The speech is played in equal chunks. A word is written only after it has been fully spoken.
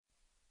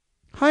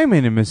Hi,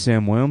 my name is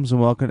Sam Williams, and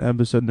welcome to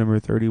episode number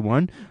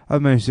 31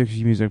 of my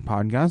 60s Music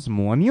Podcast,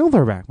 Millennial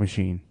Throwback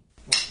Machine.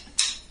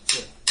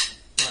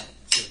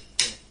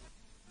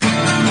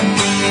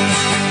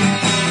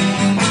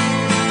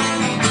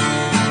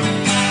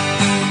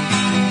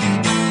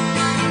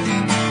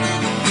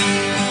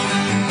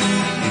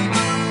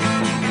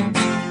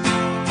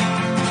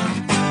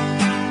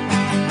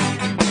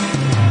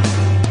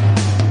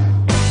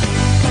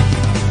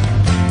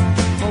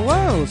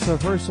 So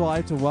first of all, I'd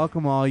like to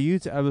welcome all you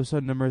to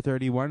episode number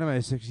 31 of my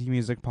 60s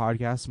Music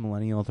Podcast,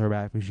 Millennial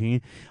Throwback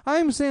Machine.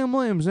 I'm Sam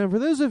Williams, and for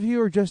those of you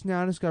who are just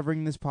now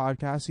discovering this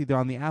podcast, either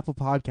on the Apple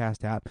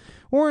Podcast app,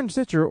 or in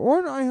Stitcher, or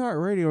in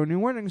iHeartRadio, and you're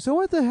wondering, so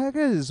what the heck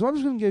is this? So I'm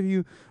just going to give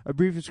you a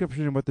brief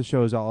description of what the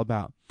show is all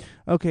about.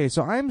 Okay,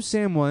 so I'm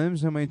Sam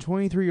Williams. I'm a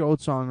 23-year-old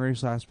songwriter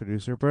slash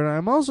producer, but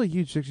I'm also a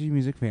huge 60s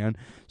music fan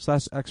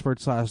slash expert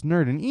slash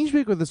nerd. And each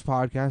week with this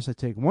podcast, I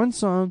take one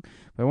song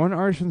by one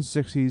artist from the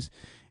 60s,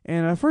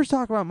 and I first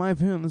talk about my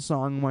opinion on the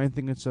song, why I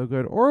think it's so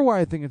good, or why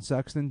I think it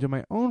sucks, then do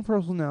my own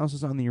personal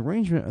analysis on the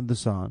arrangement of the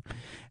song.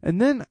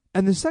 And then,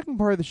 in the second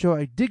part of the show,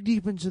 I dig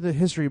deep into the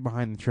history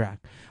behind the track.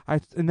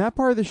 In that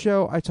part of the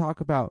show, I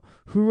talk about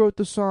who wrote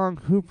the song,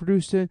 who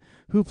produced it,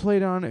 who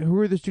played on it, who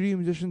were the studio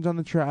musicians on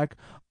the track,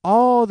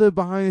 all the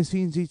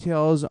behind-the-scenes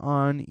details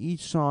on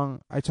each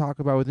song I talk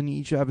about within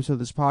each episode of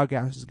this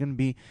podcast is going to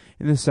be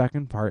in the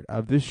second part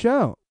of the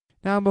show.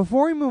 Now,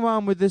 before we move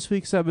on with this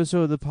week's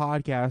episode of the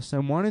podcast, I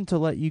wanted to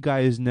let you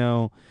guys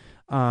know,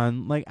 I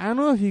don't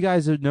know if you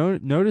guys have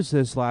noticed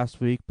this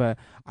last week, but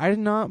I did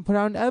not put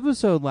out an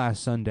episode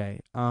last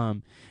Sunday.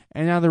 And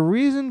now the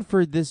reason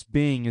for this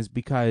being is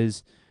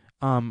because,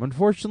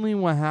 unfortunately,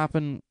 what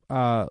happened,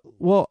 a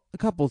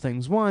couple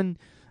things. One,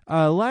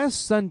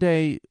 last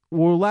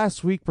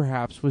week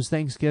perhaps, was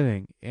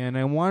Thanksgiving, and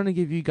I wanted to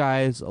give you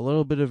guys a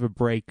little bit of a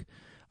break.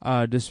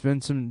 To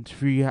spend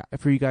for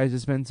you guys to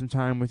spend some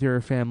time with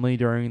your family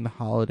during the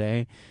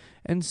holiday.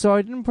 And so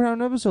I didn't put out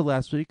an episode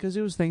last week because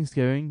it was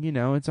Thanksgiving. You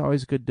know, it's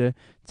always good to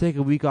take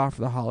a week off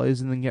for the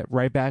holidays and then get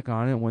right back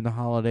on it when the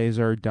holidays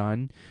are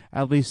done.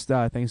 At least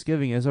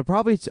Thanksgiving is. I'll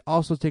probably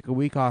also take a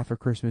week off for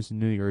Christmas and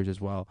New Year's as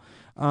well.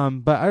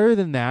 But other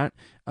than that,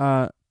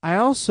 I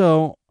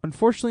also,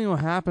 unfortunately, what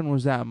happened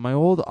was that my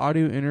old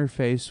audio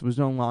interface was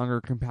no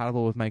longer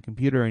compatible with my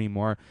computer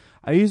anymore.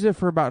 I used it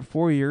for about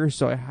 4 years,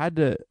 so I had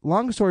to,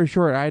 long story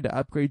short, I had to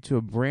upgrade to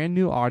a brand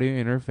new audio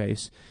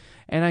interface.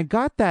 And I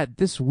got that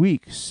this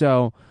week,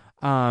 so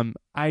I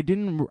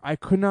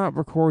could not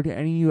record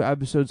any new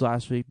episodes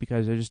last week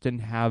because I just didn't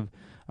have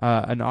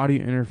an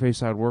audio interface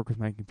that would work with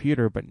my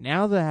computer. But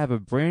now that I have a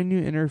brand new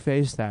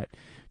interface that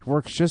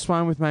works just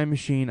fine with my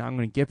machine, I'm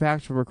going to get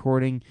back to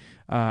recording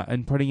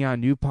and putting out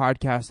new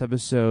podcast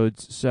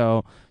episodes.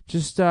 So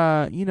just,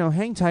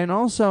 hang tight. And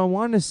also, I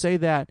wanted to say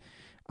that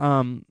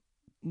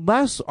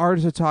last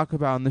artist to talk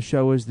about on the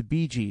show is the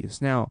Bee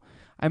Gees. Now,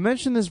 I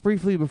mentioned this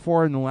briefly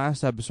before in the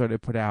last episode I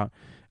put out.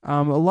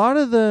 A lot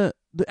of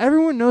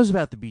everyone knows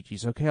about the Bee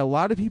Gees, okay? A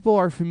lot of people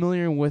are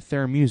familiar with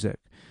their music,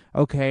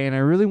 okay? And I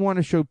really want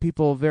to show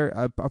people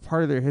a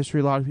part of their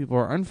history a lot of people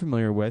are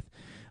unfamiliar with.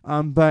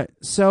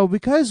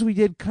 Because we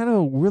did kind of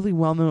a really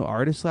well-known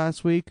artist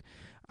last week,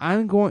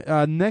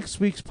 next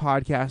week's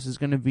podcast is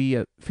going to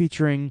be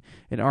featuring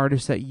an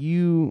artist that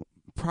you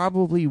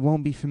probably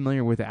won't be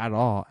familiar with at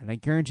all. And I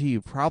guarantee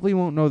you probably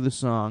won't know the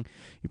song.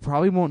 You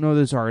probably won't know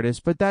this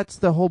artist, but that's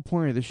the whole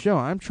point of the show.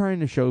 I'm trying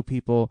to show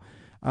people,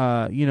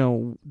 the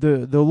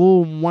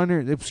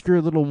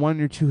obscure little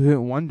 1 or 2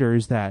 hit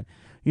wonders that,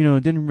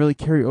 didn't really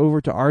carry over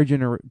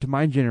to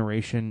my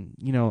generation.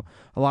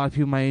 A lot of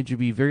people my age would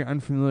be very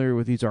unfamiliar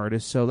with these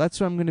artists. So that's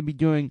what I'm going to be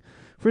doing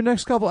for the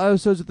next couple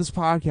episodes of this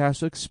podcast.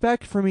 So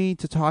expect for me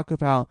to talk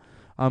about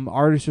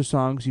artists or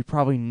songs you've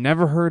probably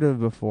never heard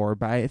of before,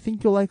 but I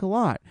think you'll like a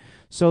lot.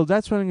 So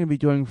that's what I'm going to be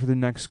doing for the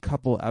next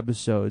couple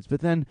episodes. But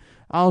then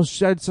I'll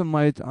shed some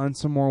light on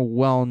some more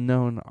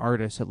well-known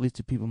artists, at least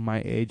to people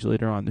my age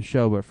later on the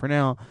show. But for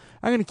now,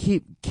 I'm going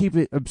to keep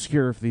it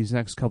obscure for these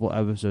next couple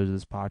episodes of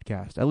this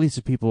podcast, at least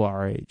to people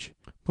our age.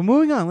 But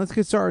moving on, let's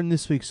get started in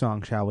this week's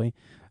song, shall we?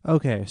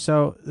 Okay,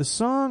 so the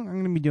song I'm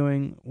going to be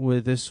doing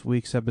with this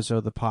week's episode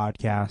of the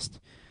podcast,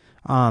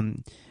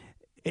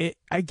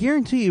 I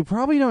guarantee you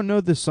probably don't know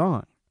this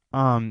song.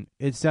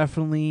 It's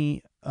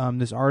definitely,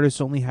 this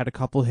artist only had a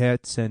couple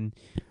hits, and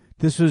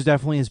this was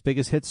definitely his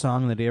biggest hit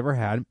song that he ever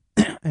had.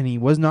 And he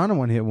was not a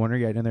one-hit wonder.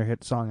 He had another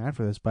hit song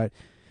after this, but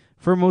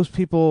for most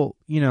people,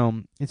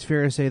 it's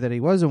fair to say that he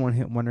was a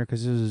one-hit wonder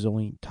because this is his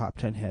only top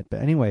 10 hit.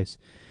 But anyways,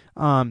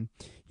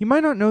 you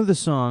might not know the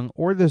song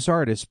or this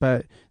artist,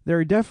 but there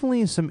are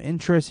definitely some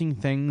interesting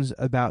things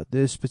about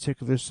this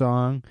particular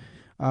song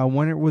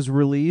when it was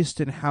released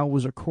and how it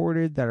was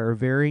recorded that are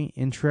very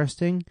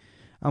interesting.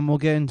 We'll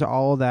get into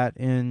all of that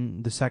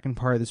in the second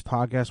part of this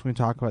podcast when we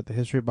talk about the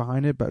history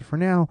behind it. But for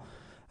now,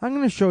 I'm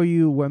going to show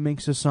you what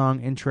makes a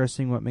song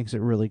interesting, what makes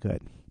it really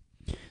good.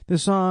 The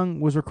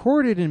song was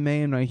recorded in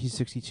May of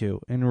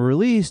 1962 and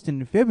released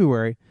in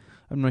February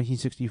of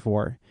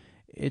 1964.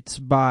 It's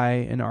by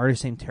an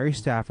artist named Terry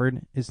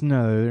Stafford. It's none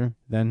other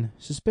than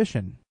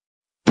Suspicion.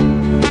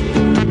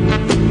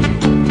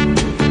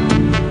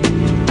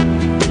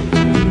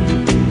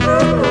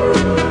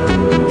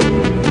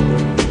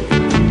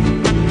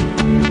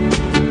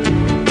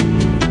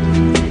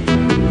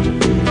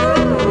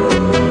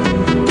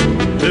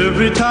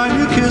 Every time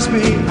you kiss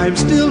me, I'm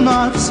still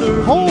not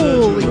certain.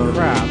 Holy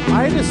crap.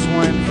 I just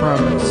went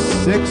from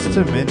 6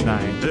 to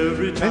midnight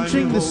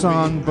mentioning the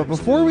song, but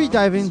before we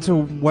dive into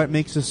what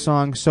makes a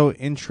song so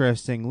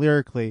interesting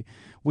lyrically,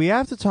 we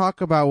have to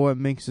talk about what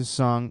makes a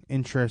song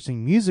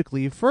interesting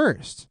musically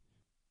first.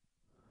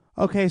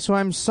 Okay, so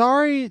I'm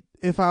sorry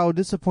if I'll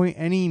disappoint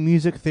any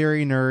music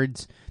theory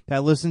nerds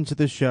that listen to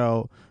the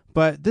show,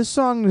 but this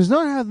song does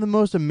not have the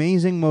most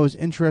amazing, most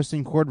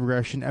interesting chord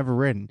progression ever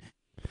written.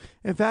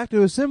 In fact, it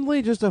was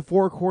simply just a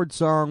 4-chord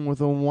song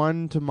with a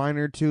 1 to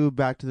minor 2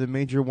 back to the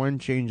major 1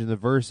 change in the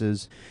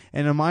verses,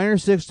 and a minor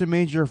 6 to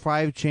major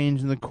 5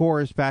 change in the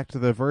chorus back to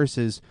the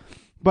verses.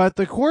 But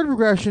the chord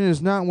progression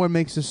is not what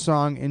makes this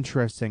song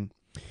interesting.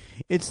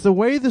 It's the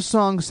way the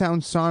song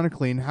sounds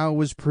sonically and how it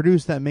was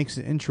produced that makes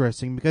it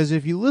interesting, because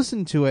if you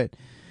listen to it,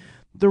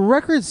 the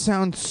record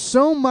sounds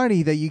so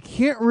muddy that you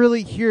can't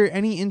really hear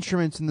any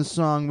instruments in the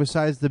song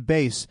besides the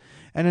bass,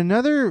 and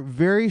another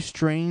very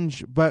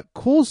strange but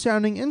cool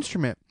sounding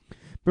instrument.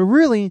 But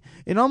really,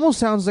 it almost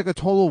sounds like a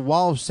total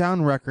wall of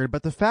sound record,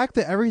 but the fact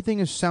that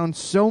everything sounds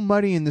so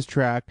muddy in this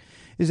track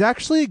is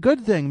actually a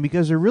good thing,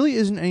 because there really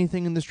isn't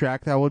anything in this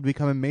track that would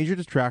become a major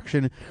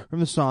distraction from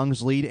the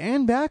song's lead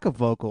and backup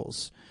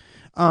vocals.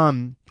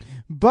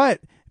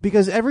 But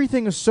because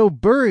everything is so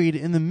buried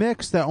in the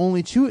mix that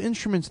only 2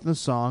 instruments in the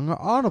song are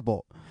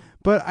audible.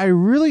 But I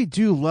really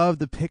do love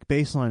the pick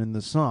bass line in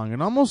the song.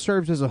 It almost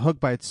serves as a hook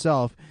by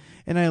itself.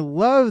 And I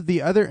love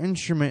the other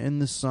instrument in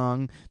this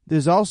song that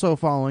is also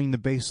following the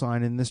bass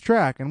line in this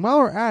track. And while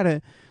we're at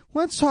it,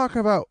 let's talk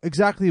about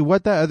exactly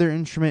what that other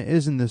instrument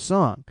is in this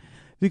song.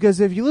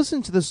 Because if you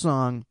listen to the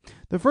song,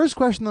 the first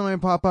question that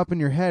might pop up in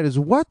your head is,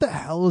 what the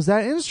hell is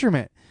that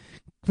instrument?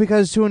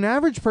 Because to an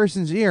average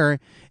person's ear,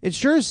 it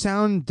sure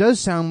does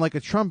sound like a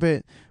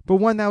trumpet, but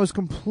one that was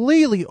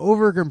completely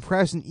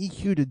overcompressed and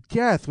EQ'd to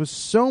death with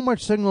so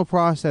much signal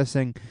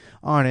processing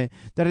on it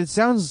that it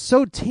sounds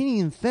so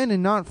teeny and thin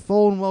and not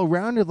full and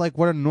well-rounded like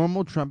what a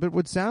normal trumpet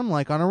would sound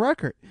like on a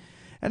record.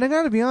 And I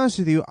gotta be honest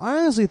with you, I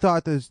honestly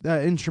thought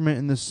that instrument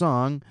in the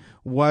song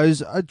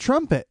was a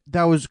trumpet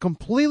that was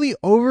completely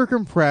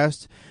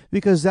overcompressed,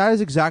 because that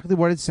is exactly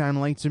what it sounded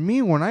like to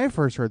me when I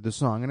first heard the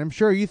song. And I'm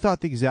sure you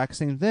thought the exact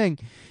same thing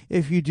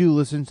if you do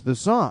listen to the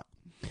song.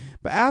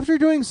 But after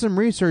doing some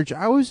research,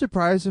 I was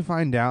surprised to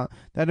find out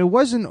that it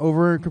wasn't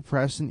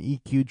overcompressed and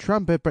EQ'd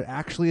trumpet, but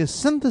actually a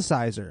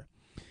synthesizer.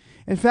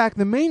 In fact,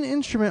 the main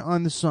instrument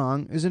on the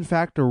song is in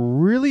fact a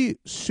really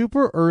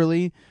super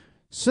early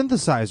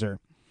synthesizer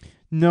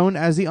known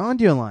as the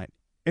audio line.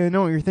 And I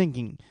know what you're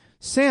thinking.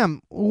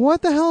 Sam,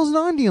 what the hell is an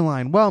audio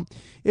line? Well,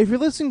 if you're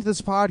listening to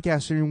this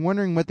podcast and you're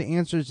wondering what the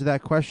answer to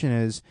that question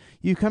is,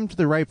 you come to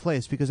the right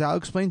place, because I'll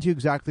explain to you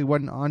exactly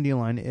what an audio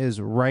line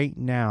is right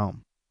now.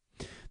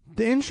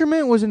 The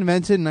instrument was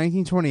invented in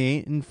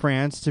 1928 in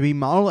France to be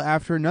modeled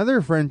after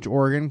another French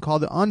organ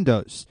called the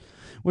ondos,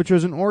 which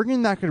was an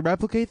organ that could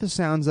replicate the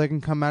sounds that can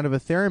come out of a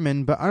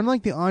theremin, but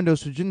unlike the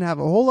ondos, which didn't have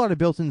a whole lot of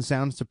built-in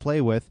sounds to play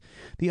with,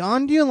 the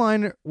audio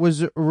line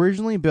was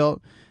originally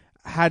built,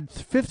 had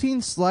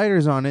 15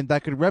 sliders on it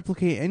that could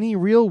replicate any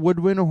real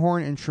woodwind or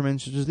horn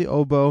instruments, such as the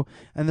oboe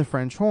and the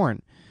French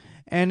horn.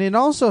 And it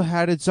also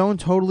had its own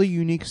totally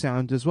unique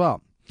sound as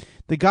well.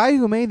 The guy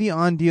who made the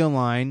audio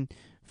line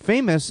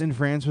famous in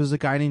France was a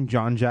guy named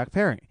Jean-Jacques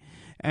Perry,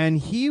 and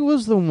he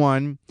was the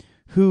one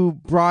who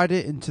brought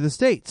it into the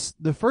States.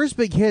 The first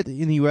big hit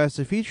in the U.S.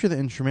 to feature the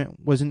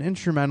instrument was an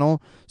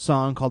instrumental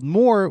song called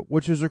More,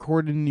 which was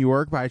recorded in New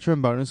York by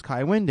trombonist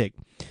Kai Windig.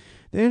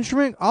 The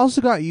instrument also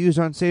got used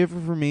on Save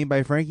It For Me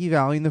by Frankie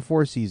Valli and the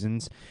Four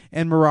Seasons,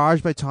 and Mirage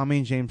by Tommy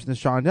and James and the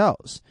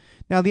Shondells.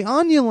 Now, the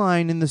audio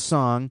line in the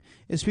song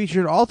is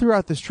featured all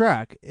throughout this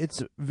track.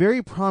 It's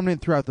very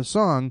prominent throughout the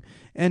song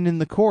and in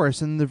the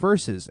chorus and the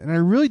verses. And I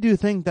really do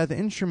think that the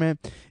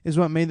instrument is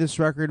what made this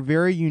record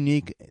very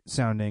unique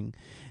sounding,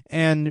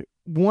 and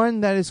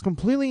one that is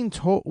completely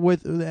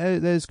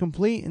that is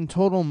complete and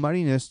total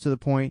muddiness to the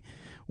point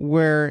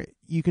where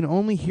you can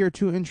only hear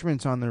 2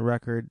 instruments on the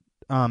record,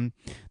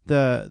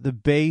 the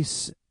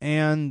bass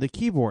and the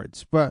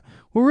keyboards. But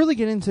we'll really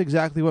get into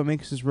exactly what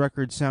makes this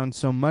record sound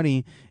so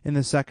muddy in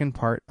the second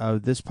part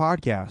of this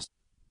podcast.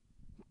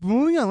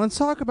 Moving on, let's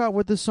talk about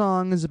what the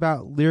song is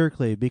about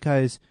lyrically,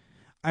 because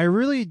I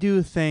really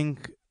do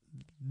think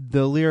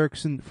the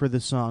lyrics for the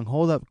song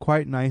hold up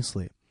quite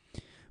nicely.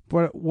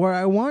 But what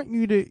I want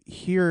you to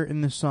hear in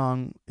the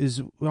song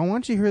is, I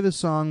want you to hear the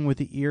song with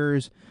the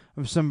ears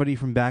of somebody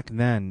from back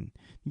then,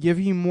 give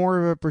you more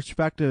of a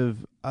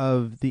perspective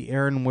of the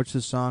era in which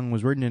the song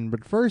was written in.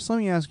 But first, let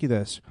me ask you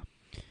this.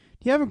 Do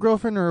you have a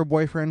girlfriend or a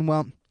boyfriend?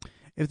 Well,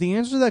 if the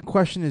answer to that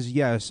question is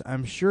yes,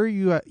 I'm sure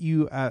you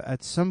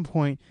at some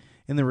point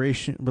in the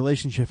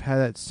relationship had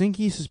that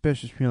stinky,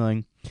 suspicious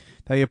feeling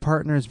that your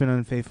partner has been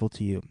unfaithful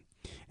to you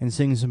and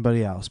seeing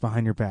somebody else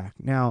behind your back.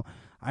 Now,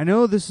 I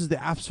know this is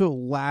the absolute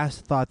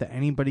last thought that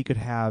anybody could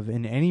have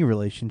in any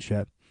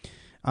relationship,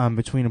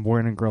 between a boy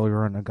and a girl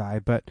or a guy.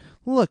 But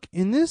look,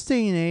 in this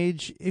day and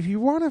age, if you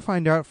want to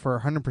find out for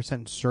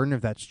 100% certain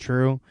if that's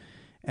true,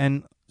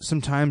 and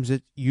sometimes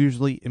it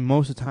usually, and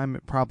most of the time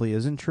it probably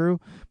isn't true,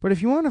 but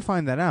if you want to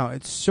find that out,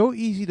 it's so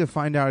easy to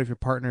find out if your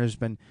partner has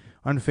been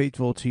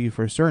unfaithful to you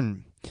for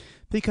certain.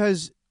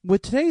 Because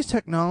with today's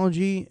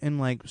technology and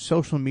like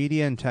social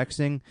media and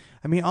texting,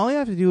 I mean, all you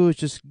have to do is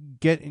just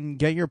get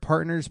your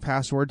partner's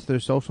password to their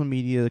social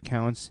media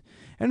accounts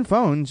and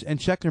phones and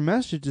check their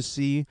message to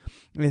see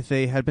if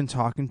they had been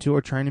talking to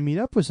or trying to meet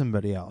up with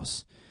somebody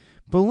else.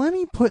 But let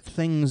me put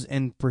things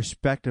in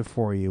perspective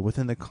for you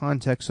within the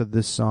context of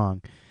this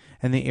song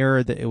and the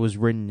era that it was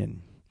written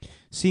in.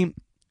 See,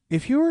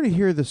 if you were to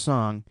hear the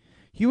song,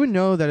 you would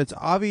know that it's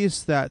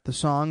obvious that the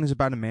song is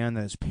about a man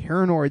that is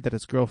paranoid that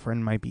his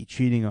girlfriend might be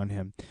cheating on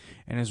him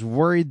and is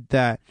worried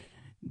that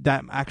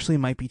that actually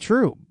might be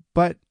true,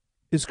 but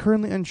is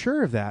currently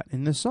unsure of that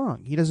in this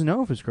song. He doesn't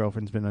know if his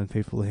girlfriend's been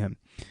unfaithful to him.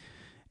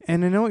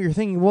 And I know what you're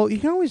thinking. Well, you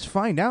can always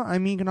find out. I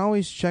mean, you can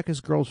always check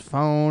his girl's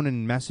phone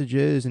and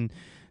messages and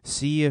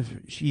see if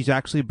she's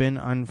actually been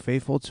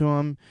unfaithful to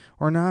him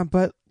or not.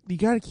 But you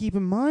got to keep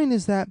in mind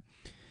is that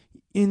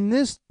in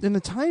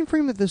the time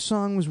frame that this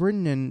song was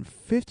written in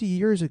 50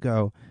 years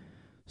ago,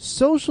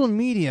 social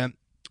media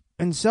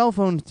and cell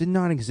phones did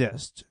not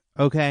exist.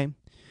 Okay?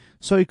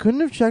 So he couldn't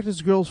have checked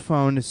his girl's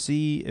phone to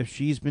see if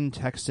she's been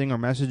texting or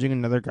messaging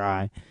another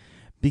guy,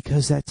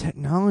 because that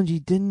technology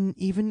didn't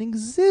even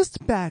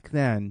exist back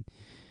then.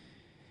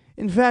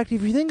 In fact,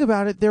 if you think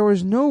about it, there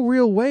was no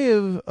real way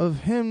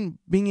of him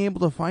being able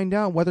to find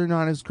out whether or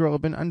not his girl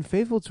had been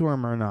unfaithful to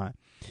him or not.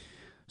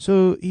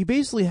 So he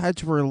basically had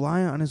to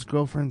rely on his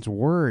girlfriend's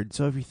word.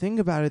 So if you think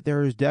about it,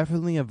 there is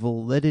definitely a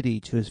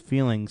validity to his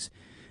feelings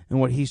and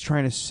what he's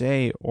trying to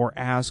say or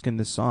ask in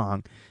the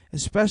song,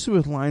 especially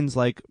with lines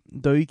like,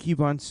 though you keep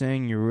on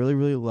saying you really,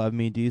 really love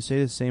me, do you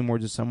say the same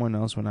words to someone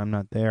else when I'm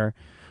not there?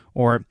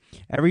 Or,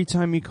 every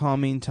time you call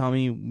me and tell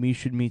me we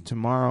should meet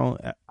tomorrow,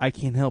 I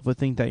can't help but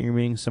think that you're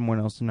meeting someone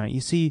else tonight.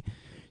 You see,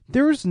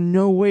 there was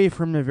no way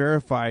for him to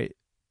verify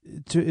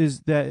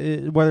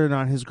whether or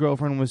not his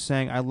girlfriend was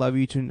saying I love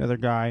you to another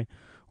guy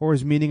or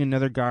was meeting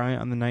another guy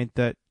on the night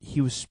that he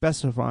was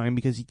specifying,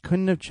 because he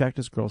couldn't have checked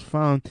his girl's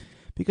phone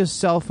because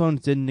cell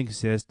phones didn't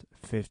exist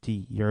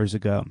 50 years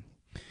ago.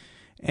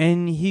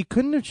 And he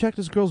couldn't have checked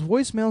his girl's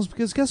voicemails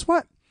because guess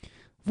what?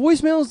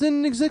 Voicemails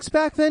didn't exist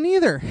back then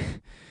either.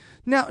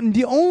 Now,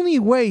 the only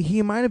way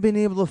he might have been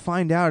able to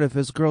find out if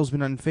his girl's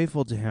been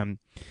unfaithful to him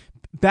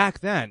back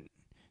then,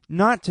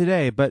 not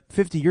today, but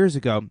 50 years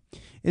ago,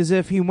 is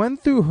if he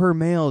went through her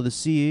mail to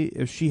see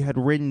if she had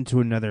written to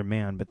another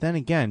man. But then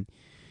again,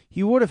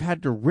 he would have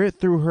had to rip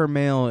through her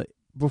mail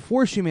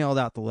before she mailed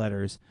out the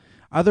letters.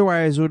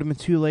 Otherwise, it would have been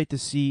too late to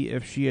see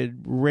if she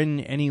had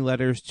written any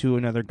letters to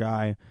another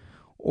guy.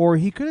 Or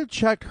he could have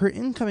checked her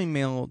incoming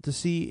mail to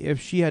see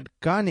if she had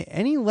gotten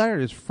any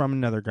letters from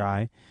another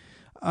guy.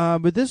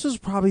 But this was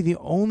probably the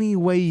only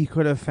way he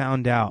could have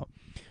found out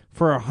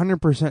for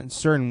 100%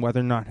 certain whether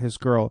or not his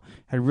girl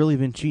had really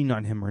been cheating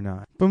on him or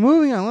not. But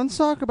moving on, let's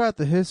talk about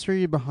the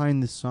history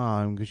behind the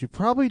song, because you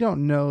probably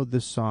don't know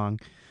this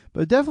song,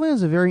 but it definitely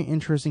has a very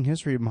interesting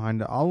history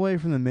behind it, all the way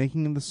from the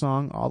making of the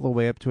song all the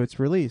way up to its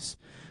release.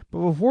 But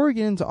before we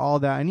get into all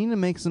that, I need to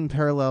make some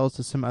parallels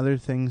to some other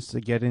things to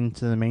get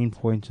into the main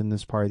points in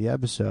this part of the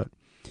episode.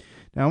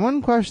 Now,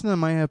 one question that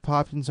might have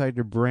popped inside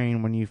your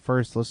brain when you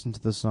first listened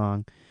to the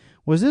song: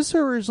 was this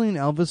originally an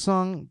Elvis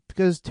song?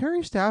 Because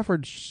Terry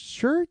Stafford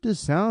sure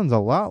just sounds a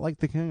lot like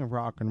the king of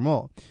rock and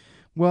roll.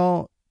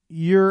 Well,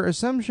 your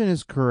assumption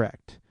is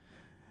correct.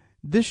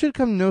 This should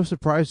come no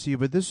surprise to you,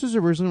 but this was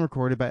originally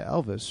recorded by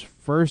Elvis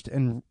first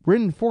and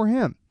written for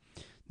him.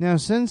 Now,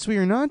 since we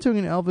are not doing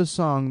an Elvis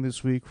song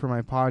this week for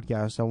my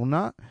podcast, I will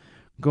not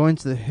go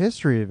into the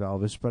history of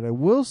Elvis, but I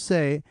will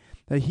say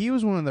that he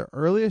was one of the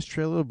earliest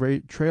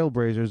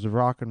trailblazers of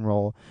rock and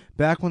roll,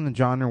 back when the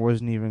genre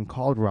wasn't even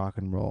called rock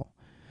and roll.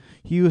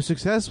 He was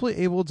successfully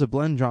able to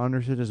blend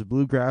genres such as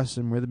bluegrass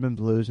and rhythm and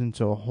blues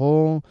into a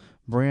whole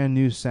brand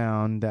new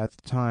sound that at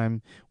the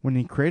time when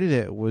he created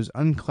it was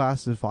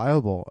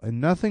unclassifiable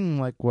and nothing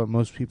like what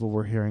most people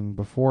were hearing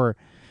before,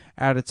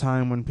 at a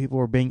time when people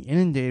were being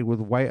inundated with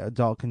white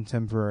adult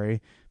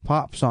contemporary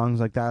pop songs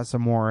like That's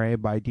Amore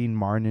by Dean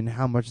Martin and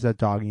How Much Is That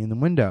Doggy in the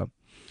Window.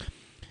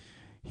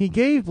 He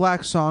gave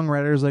black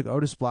songwriters like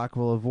Otis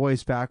Blackwell a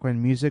voice back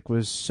when music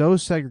was so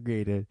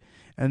segregated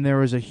and there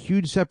was a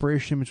huge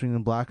separation between the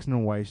blacks and the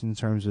whites in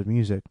terms of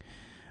music.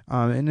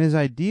 And his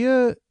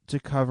idea to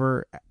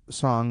cover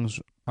songs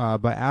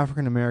by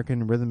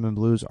African-American rhythm and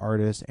blues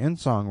artists and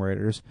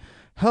songwriters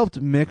helped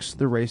mix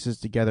the races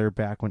together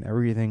back when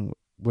everything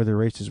where the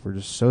races were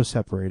just so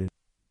separated.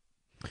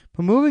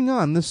 But moving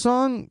on, the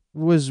song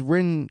was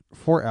written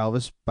for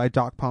Elvis by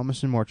Doc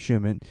Pomus and Mort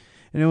Schumann,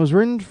 and it was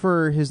written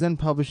for his then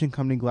publishing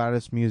company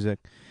Gladys Music.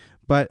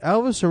 But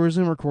Elvis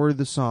originally recorded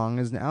the song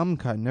as an album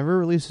cut and never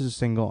released as a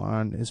single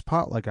on his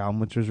Potluck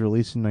album, which was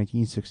released in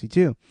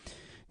 1962.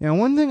 Now,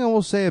 one thing I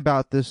will say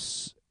about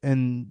this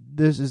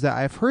is that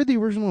I've heard the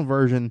original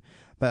version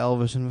by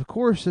Elvis, and of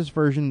course this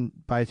version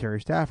by Terry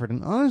Stafford.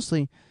 And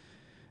honestly,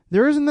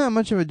 there isn't that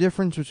much of a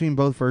difference between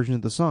both versions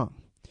of the song.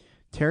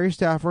 Terry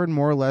Stafford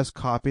more or less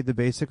copied the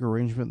basic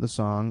arrangement of the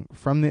song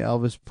from the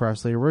Elvis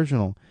Presley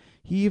original.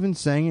 He even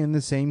sang it in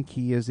the same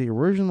key as the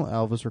original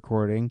Elvis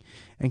recording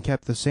and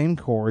kept the same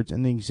chords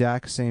and the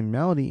exact same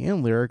melody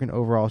and lyric and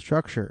overall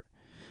structure.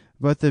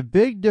 But the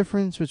big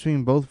difference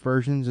between both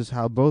versions is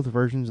how both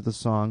versions of the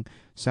song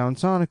sound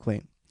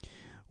sonically.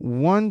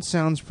 One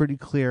sounds pretty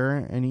clear,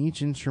 and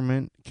each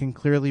instrument can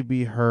clearly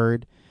be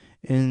heard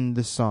in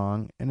the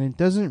song, and it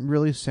doesn't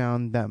really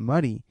sound that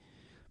muddy.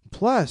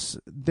 Plus,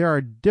 there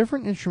are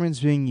different instruments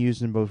being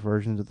used in both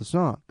versions of the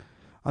song.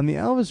 On the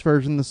Elvis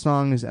version, the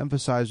song is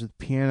emphasized with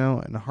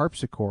piano and a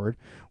harpsichord,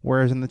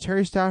 whereas in the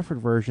Terry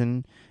Stafford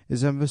version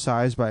is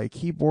emphasized by a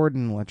keyboard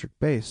and electric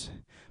bass.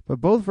 But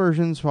both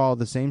versions follow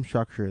the same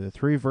structure, the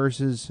 3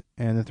 verses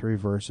and the 3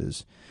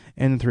 verses,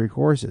 and the 3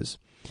 choruses.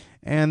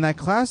 And that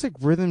classic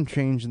rhythm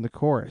change in the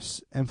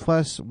chorus. And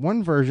plus,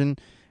 one version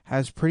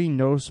has pretty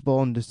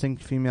noticeable and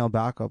distinct female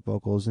backup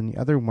vocals, and the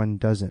other one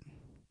doesn't.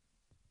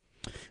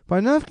 But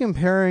enough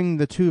comparing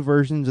the 2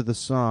 versions of the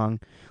song,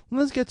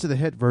 let's get to the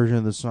hit version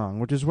of the song,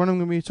 which is what I'm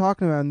going to be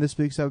talking about in this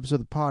week's episode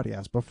of the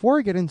podcast. Before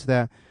I get into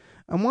that,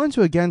 I want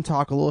to again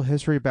talk a little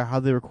history about how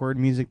they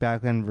recorded music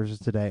back then versus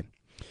today.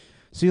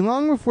 See,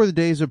 long before the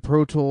days of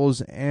Pro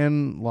Tools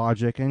and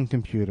Logic and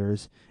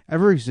computers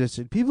ever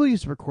existed, people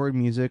used to record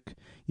music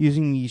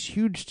using these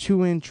huge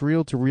 2-inch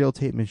reel-to-reel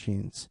tape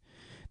machines.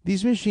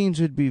 These machines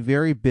would be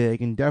very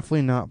big and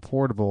definitely not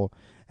portable,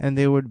 and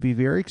they would be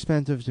very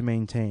expensive to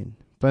maintain.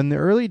 But in the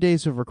early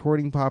days of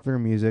recording popular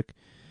music,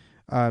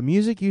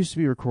 music used to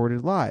be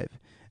recorded live.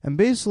 And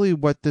basically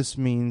what this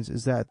means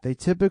is that they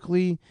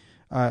typically,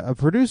 a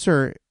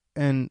producer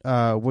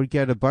would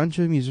get a bunch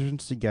of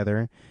musicians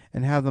together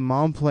and have them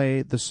all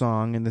play the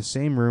song in the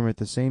same room at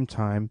the same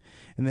time,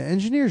 and the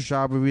engineer's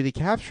job would be to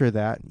capture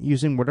that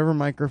using whatever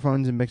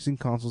microphones and mixing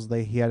consoles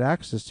he had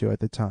access to at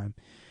the time.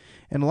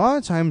 And a lot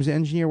of times the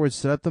engineer would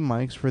set up the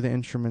mics for the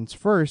instruments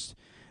first.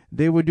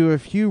 They would do a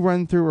few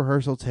run-through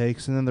rehearsal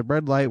takes, and then the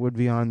red light would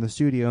be on the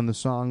studio, and the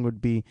song would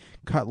be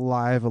cut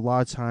live a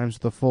lot of times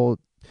with a full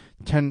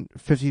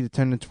 50 to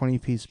 10 to 20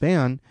 piece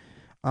band.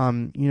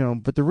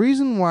 But the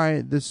reason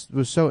why this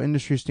was so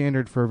industry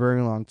standard for a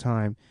very long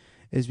time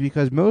is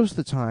because most of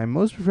the time,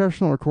 most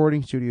professional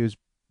recording studios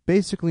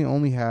basically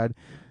only had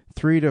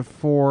 3 to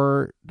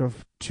 4 to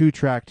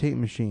 2-track tape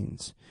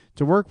machines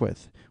to work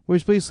with,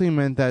 which basically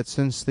meant that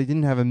since they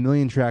didn't have a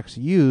million tracks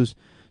to use,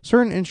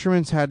 certain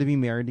instruments had to be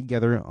married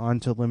together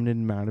onto a limited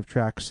amount of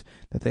tracks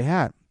that they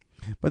had.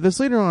 But this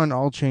later on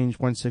all changed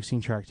when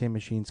 16-track tape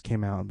machines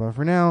came out. But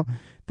for now,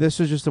 this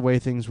was just the way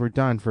things were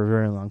done for a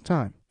very long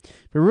time.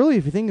 But really,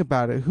 if you think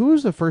about it, who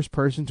was the first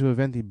person to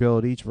invent the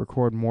ability to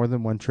record more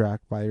than one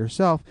track by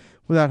yourself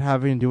without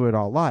having to do it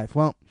all live?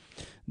 Well,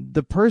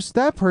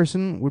 that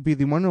person would be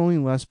the one and only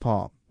Les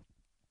Paul.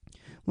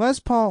 Les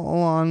Paul,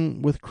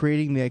 along with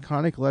creating the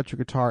iconic electric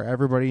guitar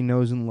everybody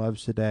knows and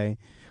loves today,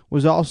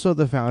 was also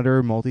the founder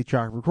of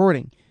multi-track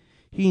recording.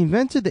 He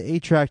invented the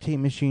 8-track tape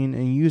machine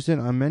and used it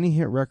on many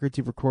hit records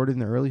he recorded in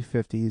the early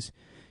 50s.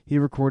 He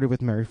recorded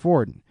with Mary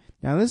Ford.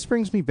 Now this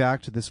brings me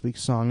back to this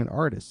week's song and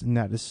artist, and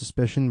that is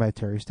Suspicion by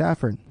Terry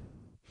Stafford.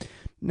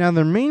 Now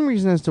the main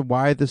reason as to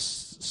why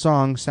this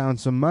song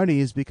sounds so muddy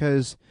is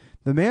because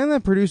the man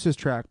that produced this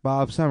track,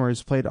 Bob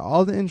Summers, played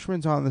all the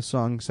instruments on the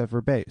song except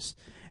for bass,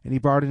 and he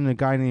brought in a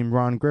guy named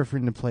Ron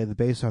Griffin to play the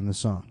bass on the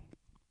song.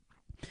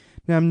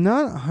 Now I'm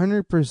not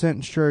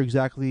 100% sure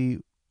exactly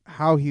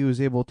how he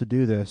was able to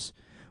do this,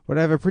 but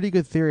I have a pretty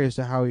good theory as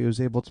to how he was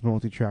able to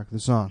multi-track the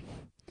song.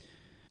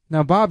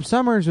 Now, Bob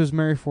Summers was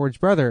Mary Ford's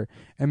brother,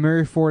 and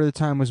Mary Ford at the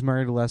time was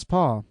married to Les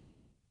Paul.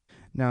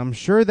 Now, I'm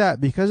sure that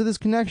because of this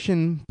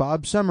connection,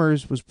 Bob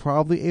Summers was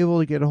probably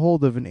able to get a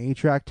hold of an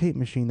 8-track tape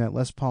machine that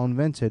Les Paul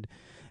invented,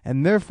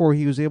 and therefore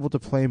he was able to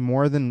play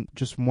more than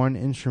just one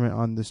instrument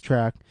on this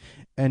track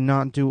and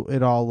not do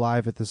it all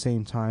live at the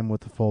same time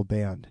with the full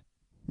band.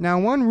 Now,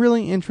 one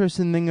really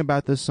interesting thing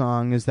about this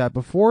song is that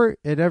before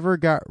it ever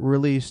got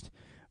released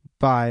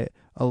by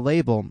a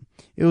label,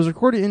 it was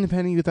recorded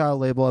independently without a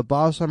label at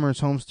Bob Summers'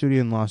 home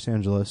studio in Los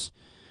Angeles.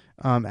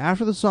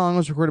 After the song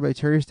was recorded by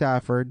Terry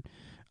Stafford,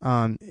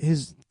 him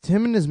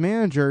and his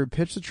manager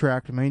pitched the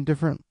track to many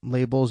different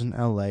labels in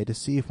LA to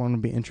see if one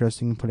would be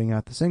interested in putting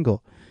out the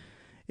single.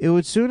 It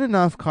would soon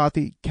enough catch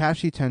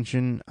the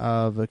attention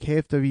of a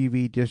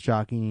KFWV disc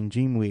jockey named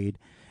Gene Weed,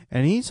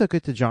 and he took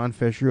it to John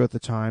Fisher, who at the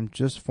time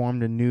just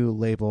formed a new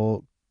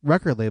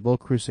record label,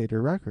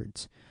 Crusader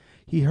Records.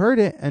 He heard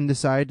it and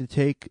decided to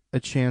take a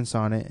chance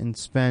on it and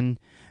spend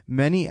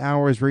many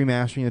hours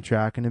remastering the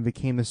track, and it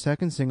became the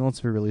second single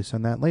to be released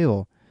on that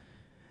label.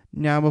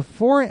 Now,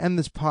 before I end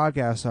this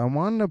podcast, I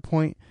wanted to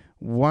point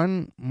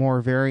one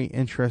more very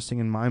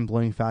interesting and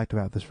mind-blowing fact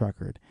about this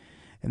record,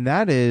 and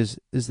that is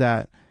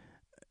that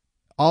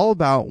all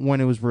about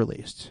when it was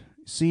released.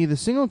 See, the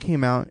single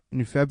came out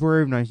in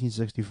February of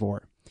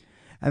 1964,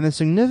 and the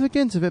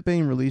significance of it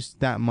being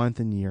released that month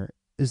and year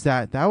is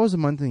that was a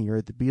month and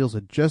year the Beatles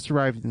had just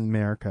arrived in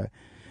America,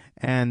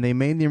 and they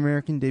made the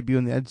American debut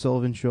on the Ed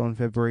Sullivan Show on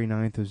February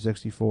 9th of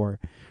 64.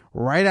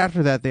 Right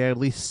after that, they had at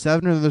least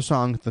 7 of their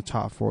songs in the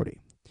top 40.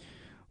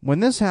 When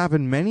this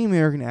happened, many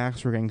American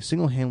acts were getting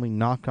single-handedly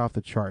knocked off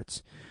the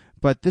charts.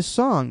 But this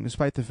song,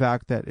 despite the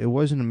fact that it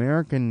was an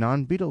American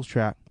non-Beatles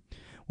track,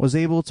 was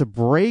able to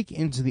break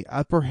into the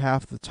upper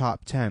half of the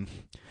top 10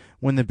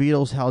 when the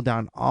Beatles held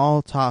down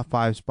all top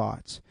 5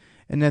 spots.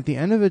 And at the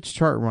end of its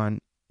chart run,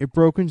 it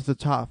broke into the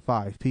top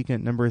 5, peaking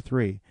at number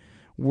 3,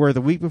 where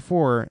the week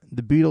before,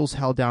 the Beatles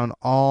held down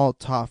all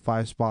top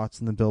 5 spots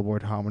in the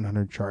Billboard Hot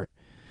 100 chart.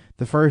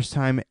 The first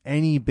time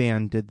any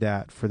band did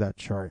that for that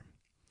chart.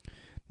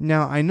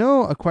 Now, I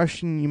know a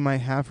question you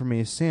might have for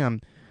me is,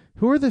 Sam,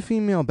 who are the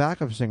female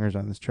backup singers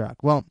on this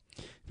track? Well,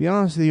 to be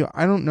honest with you,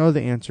 I don't know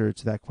the answer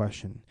to that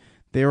question.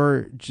 They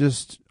were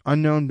just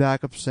unknown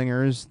backup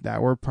singers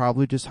that were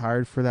probably just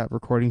hired for that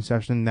recording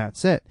session, and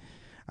that's it.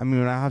 I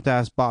mean, I have to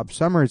ask Bob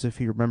Summers if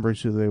he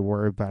remembers who they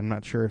were, but I'm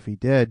not sure if he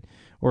did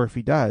or if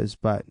he does,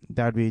 but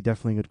that would be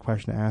definitely a good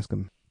question to ask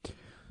him.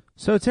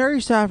 So Terry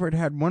Stafford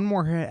had one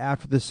more hit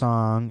after the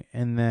song,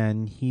 and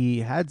then he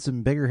had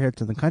some bigger hits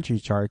in the country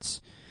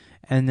charts,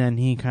 and then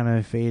he kind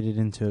of faded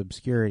into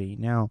obscurity.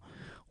 Now,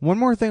 one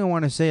more thing I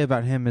want to say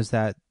about him is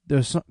that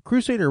the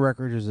Crusader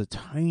Records is a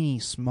tiny,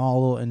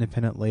 small, little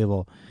independent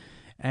label,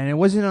 and it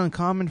wasn't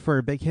uncommon for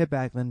a big hit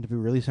back then to be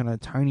released on a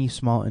tiny,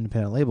 small,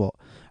 independent label.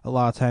 A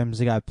lot of times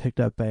they got picked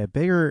up by a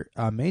bigger,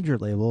 major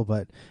label,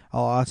 but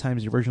a lot of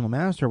times the original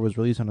master was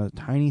released on a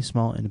tiny,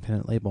 small,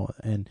 independent label.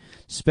 And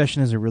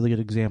Suspicion is a really good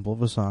example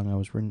of a song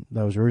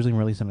that was originally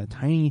released on a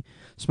tiny,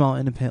 small,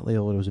 independent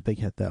label. It was a big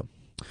hit, though.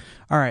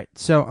 All right,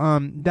 so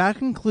that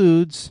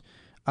concludes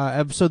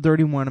episode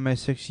 31 of my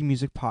 60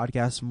 Music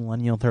Podcast,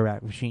 Millennial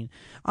Throwback Machine.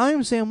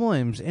 I'm Sam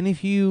Williams, and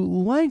if you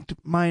liked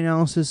my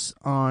analysis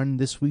on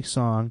this week's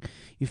song,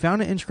 you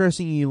found it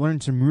interesting, you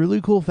learned some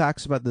really cool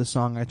facts about this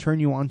song, I turned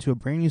you on to a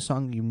brand new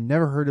song you've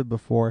never heard of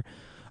before,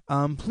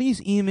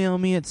 please email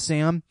me at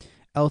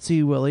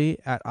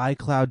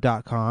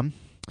samltwilly@icloud.com,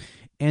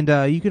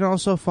 and you can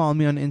also follow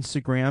me on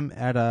Instagram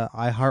at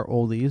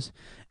iHeartOldies,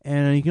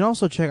 and you can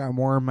also check out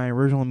more of my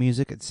original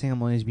music at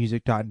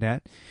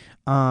samwilliamsmusic.net.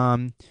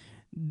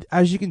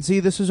 As you can see,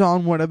 this is all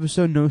in one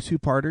episode, no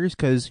two-parters,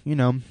 because, you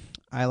know,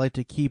 I like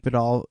to keep it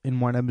all in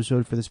one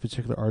episode for this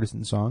particular artist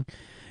and song.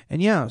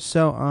 And yeah,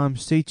 so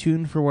stay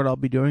tuned for what I'll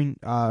be doing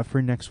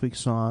for next week's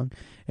song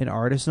and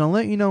artist, and I'll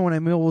let you know when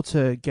I'm able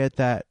to get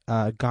that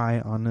guy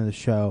on the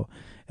show,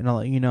 and I'll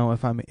let you know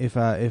if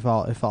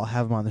I'll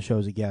have him on the show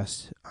as a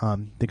guest.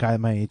 The guy at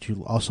my age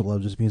who also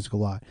loves his music a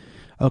lot.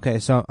 Okay,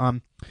 so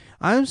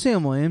I'm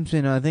Sam Williams,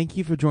 and thank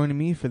you for joining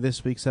me for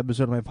this week's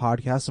episode of my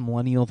podcast, The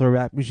Millennial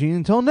Throwback Machine.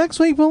 Until next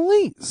week,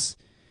 please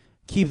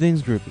keep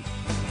things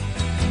groovy.